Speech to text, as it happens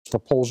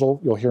proposal.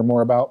 You'll hear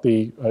more about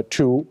the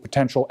two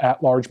potential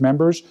at-large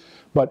members,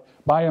 but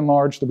by and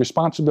large, the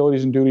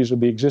responsibilities and duties of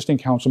the existing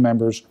council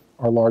members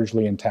are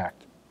largely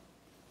intact.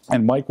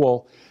 And Mike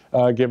will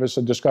give us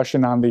a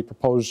discussion on the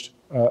proposed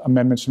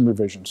amendments and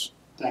revisions.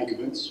 Thank you,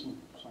 Vince.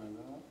 Sorry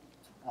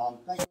about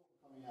that. Thank you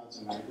for coming out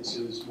tonight. This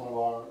is one of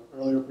our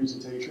earlier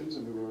presentations,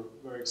 and we were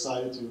very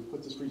excited to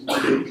put this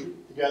presentation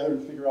together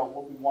and figure out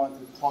what we wanted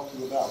to talk to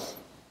you about.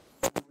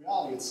 In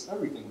reality, it's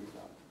everything we've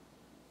done.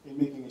 In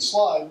making a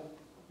slide,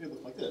 it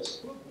looked like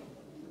this.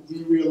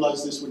 We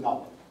realized this would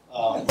not work.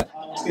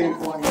 I was getting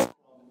flying from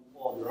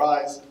all of your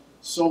eyes.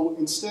 So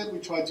instead, we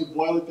tried to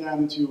boil it down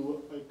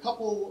into a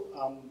couple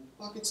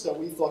buckets that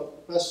we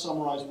thought best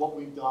summarize what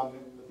we've done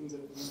and the things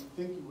that we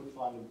think you would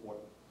find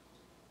important.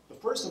 The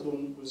first of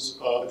them was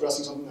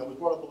addressing something that was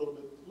brought up a little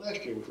bit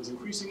last year, which was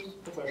increasing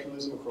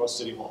professionalism across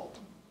City Hall.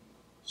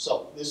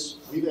 So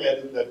we've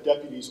added that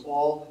deputies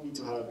all need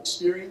to have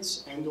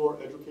experience and/or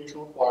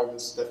educational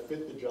requirements that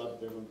fit the job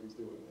that they're going to be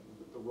doing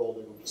and the role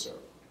they're going to serve.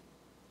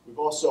 We've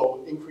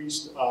also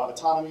increased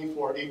autonomy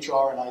for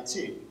HR and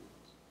IT.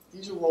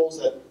 These are roles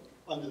that,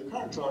 under the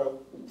current charter,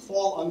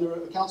 fall under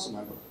a council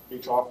member.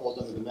 HR falls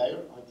under the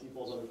mayor, IT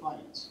falls under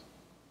finance.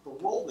 The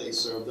role they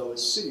serve, though, is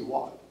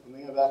citywide, and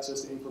they have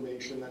access to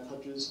information that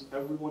touches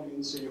everyone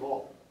in City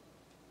Hall.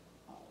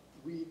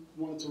 We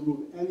wanted to remove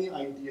any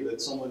idea that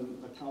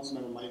a council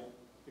member might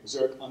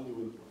exert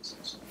undue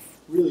influence.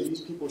 Really,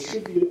 these people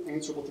should be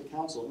answerable to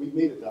council. We've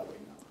made it that way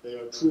now. They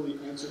are truly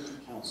answered to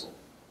council.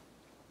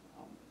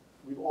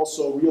 We've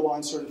also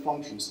realigned certain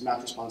functions to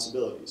match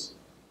responsibilities.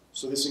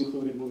 So this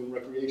included moving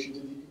recreation to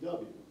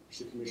DPW, which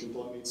the commission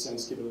thought made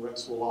sense given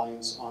Rec's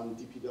reliance on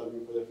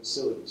DPW for their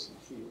facilities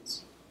and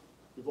fields.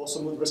 We've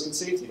also moved risk and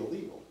safety to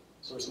legal.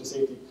 So risk and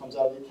safety comes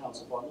out of the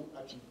council department,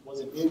 actually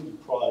wasn't in the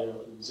prior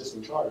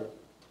existing charter.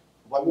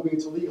 By moving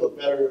it to legal, it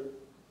better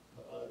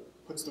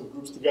puts the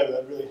groups together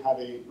that really have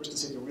risk and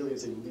safety really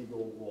is a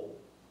legal role.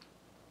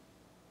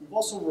 We've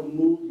also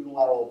removed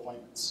unilateral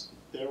appointments.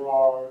 There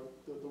are,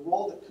 the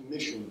role that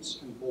commissions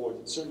and boards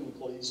and certain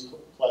employees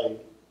play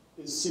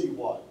is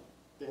citywide.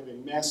 They have a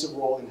massive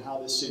role in how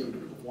this city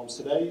performs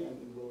today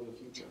and will in the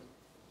future.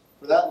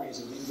 For that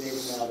reason, we've made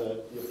it now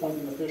that the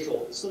appointing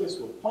official still has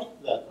to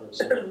appoint that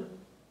person,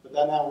 but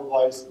that now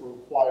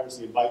requires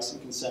the advice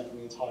and consent from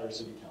the entire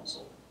city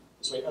council.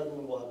 This way,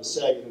 everyone will have a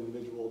say in an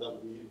individual that will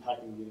be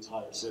impacting the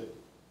entire city.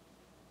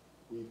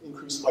 We've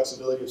increased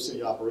flexibility of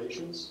city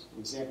operations. An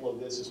example of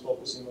this is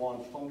focusing more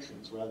on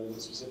functions rather than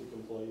specific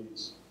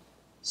employees.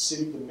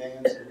 City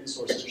demands and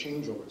resources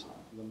change over time.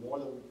 And the more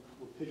that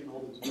we're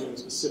pigeonholed into doing a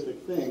specific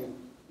thing,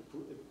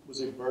 it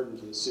was a burden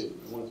to the city.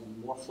 We wanted to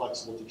be more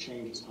flexible to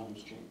change as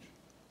times change.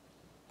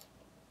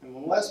 And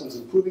one last one is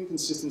improving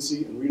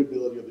consistency and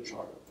readability of the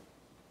charter.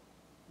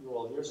 You're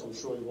all here, so I'm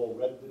sure you've all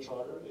read the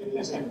charter. It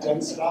is a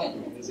dense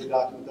document. It is a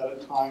document that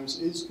at times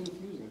is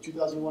confusing. The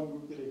 2001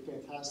 group did a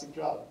fantastic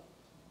job.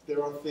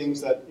 There are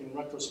things that, in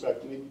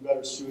retrospect, may be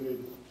better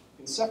suited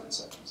in separate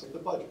sections, like the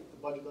budget.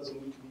 The budget doesn't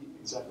need to be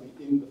exactly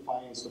in the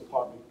finance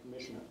department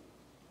commissioner.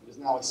 It is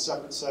now a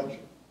separate section.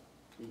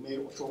 We've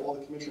made sure all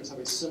the commissioners have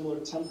a similar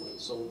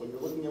template. So when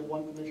you're looking at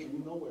one commission,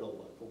 you know where to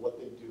look for what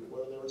they do,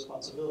 what are their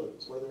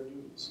responsibilities, what are their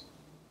duties.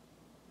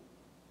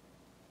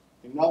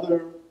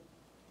 Another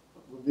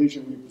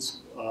revision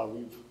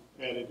we've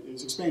added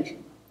is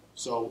expansion.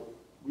 So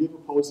we have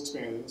proposed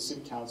expanding the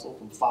city council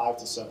from 5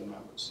 to 7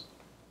 members.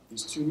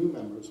 These 2 new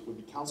members would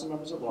be council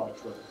members at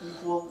large with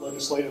equal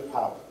legislative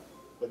power,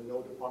 but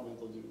no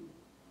departmental duty.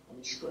 Let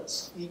me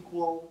stress,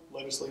 equal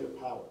legislative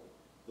power.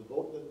 The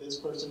vote that this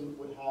person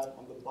would have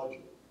on the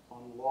budget,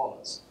 on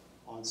laws,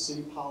 on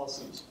city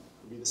policies,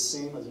 would be the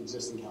same as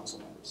existing council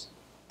members.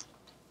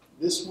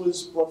 This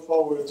was brought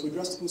forward to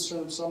address the concern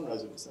of some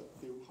residents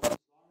that they would hardly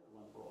desire to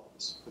run for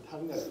office, but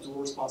having that dual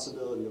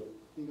responsibility of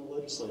being a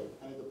legislator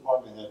and a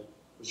department head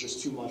was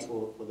just too much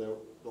for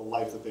the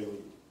life that they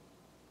lead.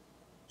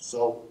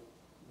 So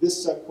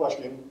this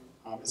question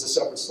is a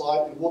separate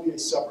slide and will be a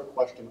separate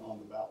question on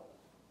the ballot.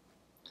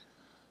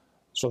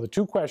 So the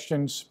 2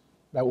 questions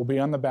that will be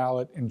on the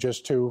ballot, and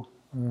just to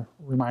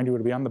remind you,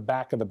 it'll be on the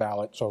back of the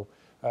ballot, so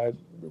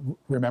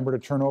remember to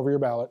turn over your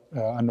ballot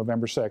on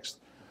November 6th.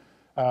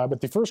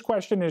 But the first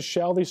question is,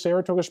 shall the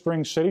Saratoga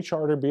Springs City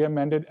Charter be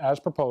amended as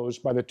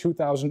proposed by the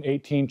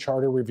 2018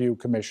 Charter Review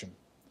Commission?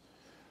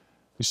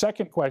 The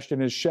second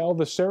question is, shall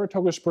the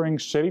Saratoga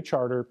Springs City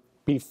Charter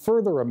be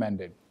further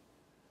amended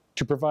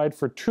to provide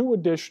for 2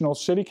 additional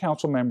city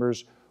council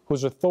members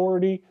whose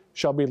authority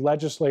shall be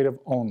legislative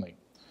only?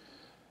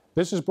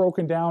 This is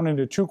broken down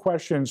into 2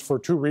 questions for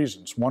 2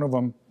 reasons. One of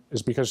them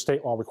is because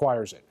state law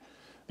requires it.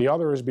 The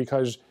other is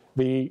because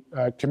the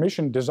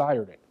commission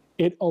desired it.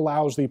 It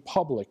allows the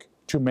public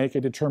to make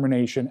a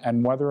determination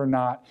and whether or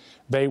not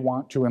they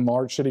want to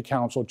enlarge city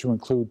council to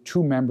include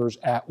 2 members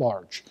at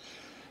large.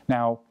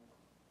 Now,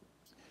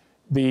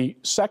 the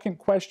second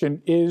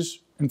question is,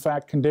 in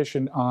fact,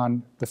 conditioned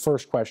on the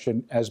first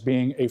question as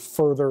being a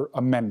further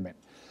amendment.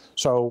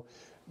 So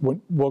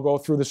we'll go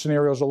through the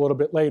scenarios a little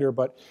bit later,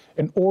 but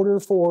in order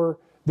for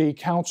the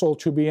council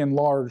to be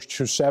enlarged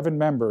to 7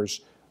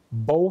 members,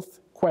 both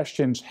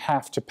questions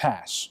have to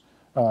pass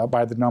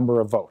by the number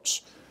of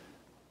votes.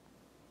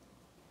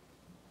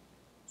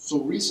 So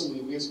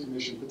recently, we as a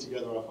commission put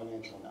together our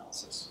financial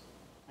analysis.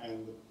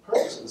 And the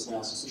purpose of this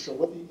analysis is to show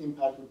what the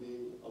impact would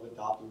be of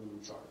adopting the new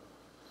charter.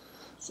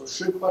 So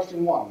should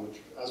question 1,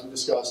 which, as we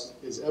discussed,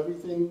 is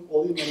everything,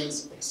 all the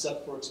amendments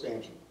except for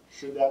expansion,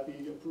 should that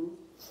be approved?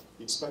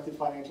 The expected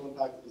financial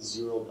impact is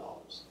 $0.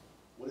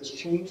 What has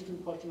changed through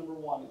question number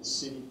 1 is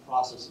city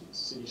processes,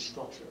 city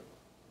structure.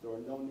 There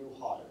are no new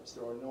hires.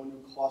 There are no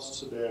new costs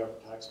to bear for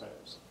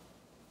taxpayers.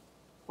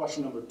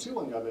 Question number 2,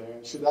 on the other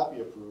hand, should that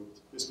be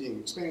approved, this being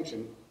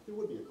expansion, there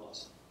would be a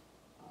cost.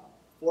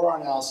 For our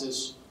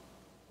analysis,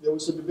 there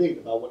was some debate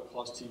about what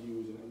cost to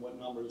use and what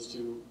numbers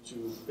to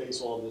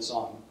base all of this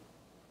on.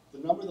 The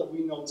number that we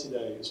know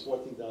today is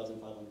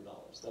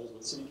 $14,500. That is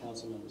what city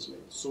council members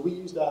make. So we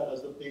use that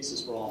as the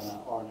basis for our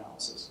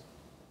analysis.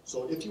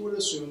 So if you were to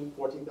assume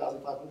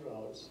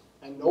 $14,500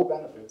 and no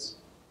benefits,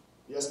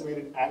 the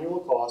estimated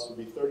annual cost would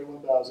be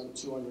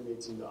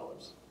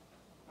 $31,218.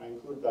 I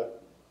include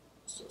that,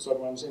 so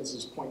what I'm saying this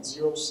is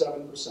 0.07%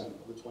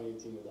 of the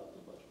 2018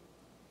 adopted budget.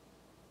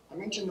 I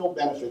mentioned no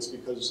benefits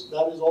because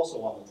that is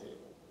also on the table.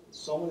 If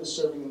someone is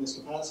serving in this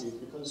capacity, it's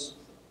because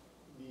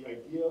the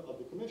idea of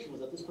the commission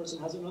was that this person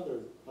has a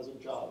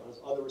job,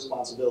 has other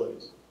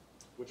responsibilities,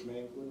 which may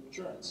include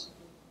insurance.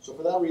 So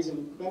for that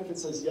reason,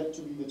 benefits has yet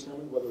to be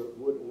determined whether it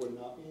would or would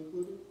not be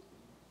included.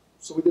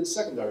 So we did a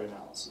secondary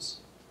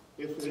analysis.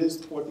 If it is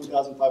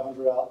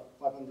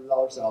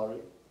 $14,500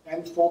 salary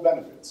and full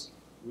benefits,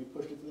 we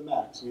pushed it to the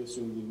max. We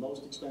assumed the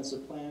most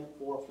expensive plan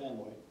for a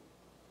family.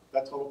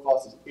 That total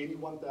cost is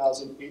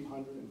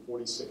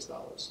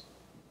 $81,846.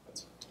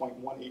 That's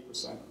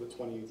 0.18% of the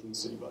 2018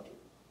 city budget.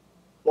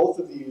 Both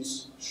of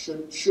these,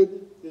 should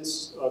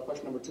this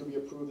question number 2 be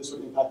approved, this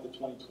would impact the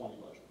 2020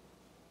 budget.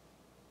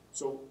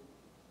 So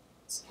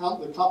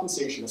the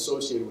compensation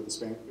associated with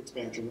the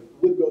expansion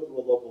would go through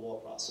a local law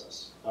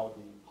process. That would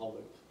be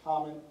public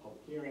comment,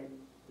 public hearing,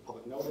 the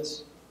public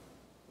notice.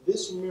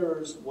 This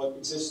mirrors what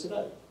exists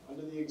today.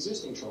 Under the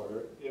existing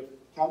charter, if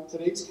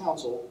today's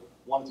council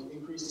wanted to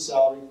increase the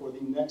salary for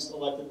the next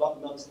elected body,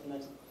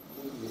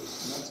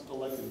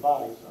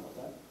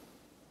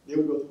 they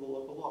would go through the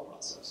local law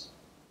process.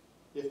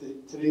 If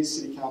today's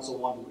city council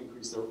wanted to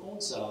increase their own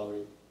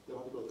salary, they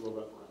would have to go through a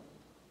referendum.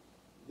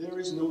 There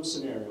is no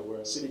scenario where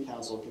a city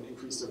council can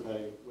increase their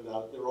pay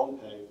without their own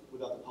pay,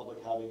 without the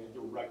public having a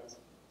direct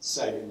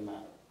say in the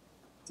matter.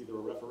 It's either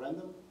a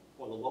referendum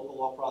or the local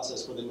law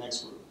process for the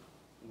next group,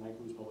 and that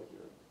includes public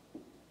hearing.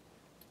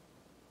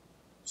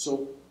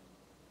 So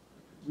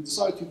we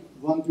decided to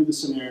run through the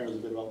scenarios a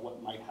bit about what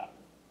might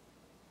happen.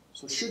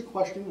 So should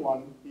question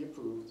 1 be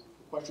approved,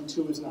 question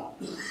 2 is not.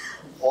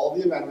 All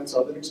the amendments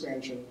of the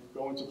expansion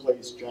go into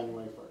place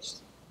January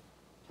 1st.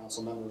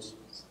 Council members,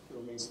 it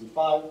remains to be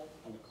 5,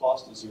 and the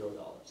cost is $0.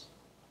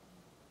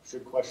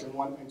 Should question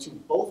 1 and 2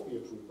 both be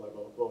approved by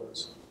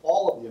voters,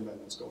 all of the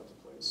amendments go into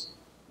place.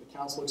 The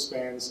council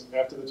expands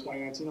after the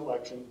 2019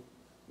 election,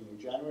 meaning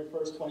January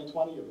 1st,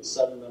 2020, you have a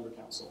 7-member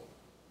council.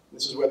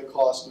 This is where the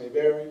cost may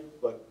vary,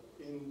 but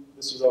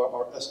this is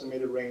our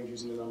estimated range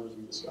using the numbers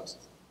we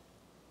discussed.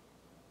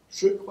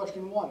 Should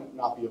question 1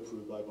 not be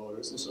approved by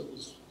voters, this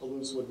alludes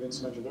to what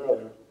Vince mentioned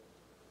earlier,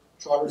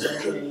 charters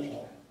unchanged,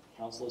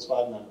 council is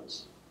 5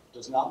 members. It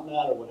does not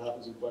matter what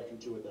happens in question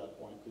 2 at that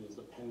point, because it's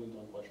dependent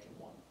on question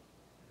 1.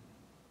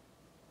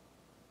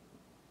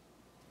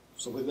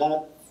 So with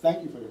that,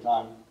 thank you for your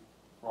time,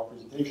 for our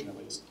presentation at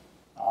least.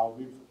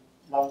 We've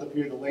left up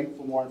here the link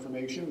for more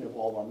information. We have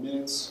all of our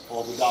minutes,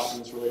 all of the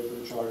documents related to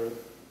the charter.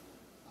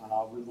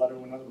 We'd let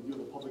everyone know that we'll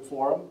do the public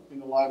forum in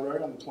the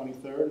library on the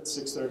 23rd at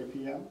 6:30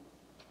 p.m.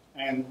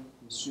 And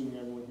I'm assuming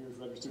everyone here is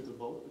registered to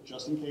vote, but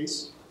just in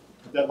case,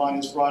 the deadline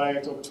is Friday,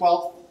 October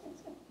 12th.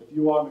 If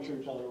you are, make sure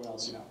you tell everyone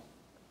else you know.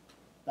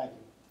 Thank you.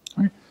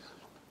 All right.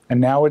 And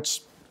now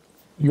it's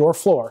your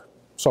floor.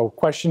 So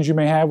questions you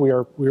may have,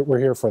 we're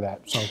here for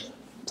that. So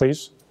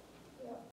please.